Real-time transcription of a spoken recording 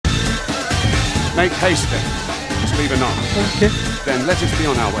Make haste then. Just leave a nod. Okay. Then let us be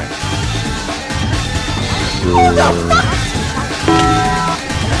on our way. What the fuck?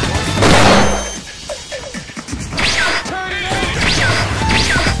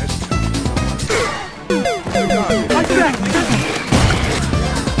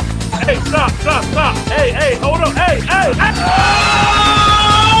 Hey, stop! Hey, hold on! Hey!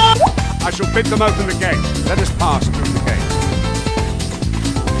 I shall bid them open the gate. Let us pass through the gate.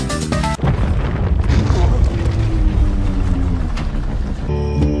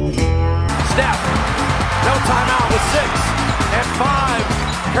 Step! No timeout with 6 and 5.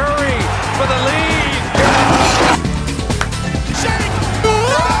 Curry for the lead!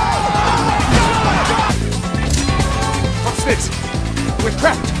 What's this? We're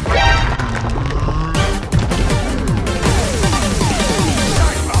trapped!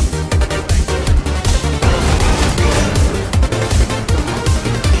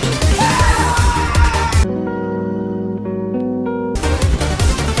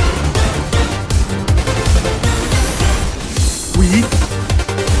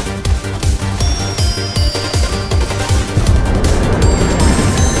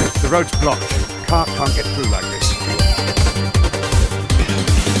 The road's blocked. Cart can't get through like this.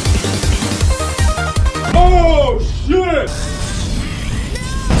 Oh, shit!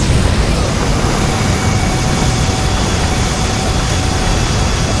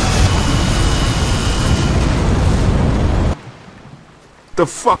 The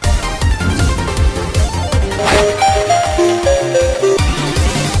fuck?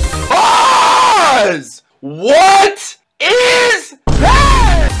 Pause! What is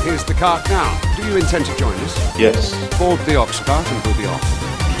that? Here's the cart now. Do you intend to join us? Yes. Board the ox cart and we'll be off.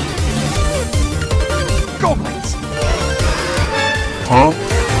 Goblins! Huh?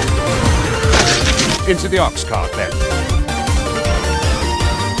 Into the ox cart then.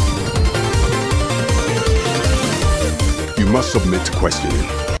 You must submit to questioning.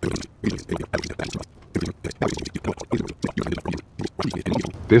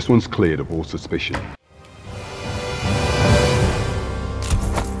 This one's cleared of all suspicion.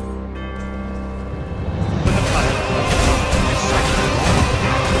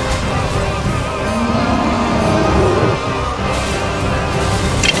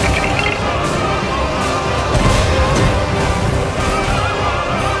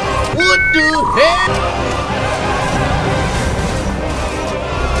 What the heck?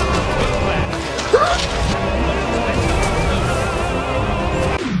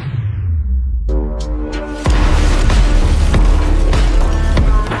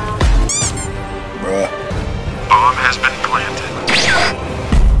 Bomb has been planted.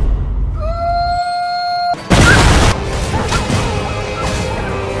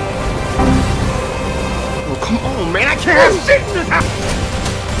 Oh, come on, man. I can't sit in this house.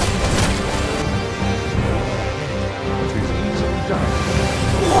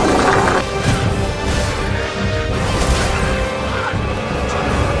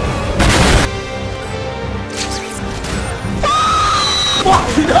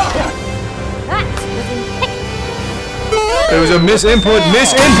 There was a misinput.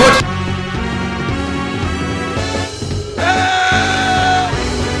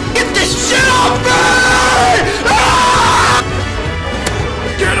 Get this shit off me!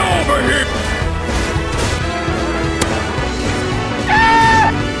 Get over here!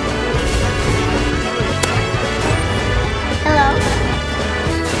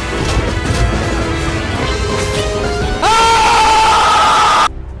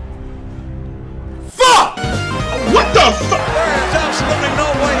 What the fuck? There's absolutely no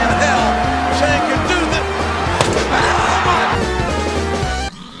way in hell Shane can do this!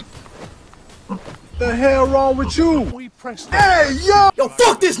 The hell wrong with you? We pressed Hey, yo! Yo,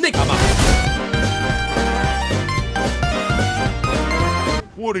 fuck this nigga!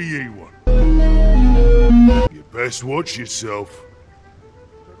 What do you want? You best watch yourself.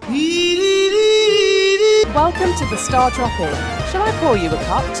 Welcome to the Star Drop-In. Shall I pour you a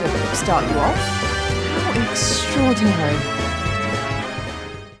cup to start you off? How extraordinary.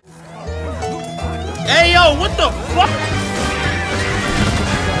 Hey, yo, what the fuck?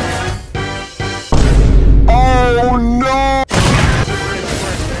 Oh no!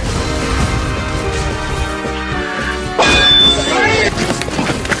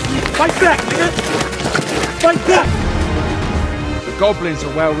 Fight back, nigga! Fight back! The goblins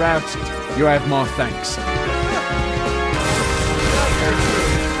are well routed. You have my thanks.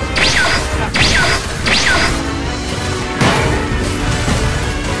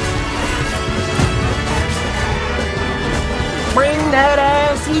 Bring that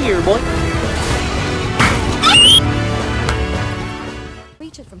ass here, boy.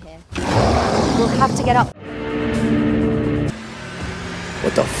 Reach it from here. We'll have to get up.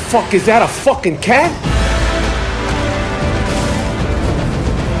 What the fuck is that? A fucking cat?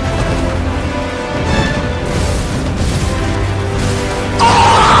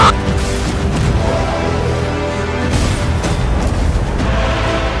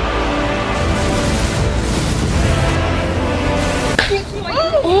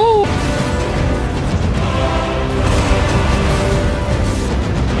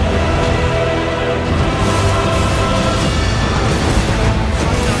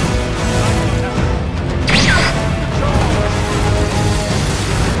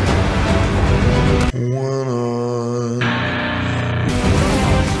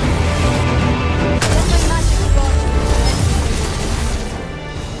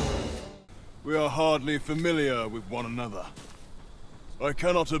 We are hardly familiar with one another. I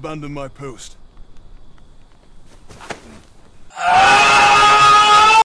cannot abandon my post.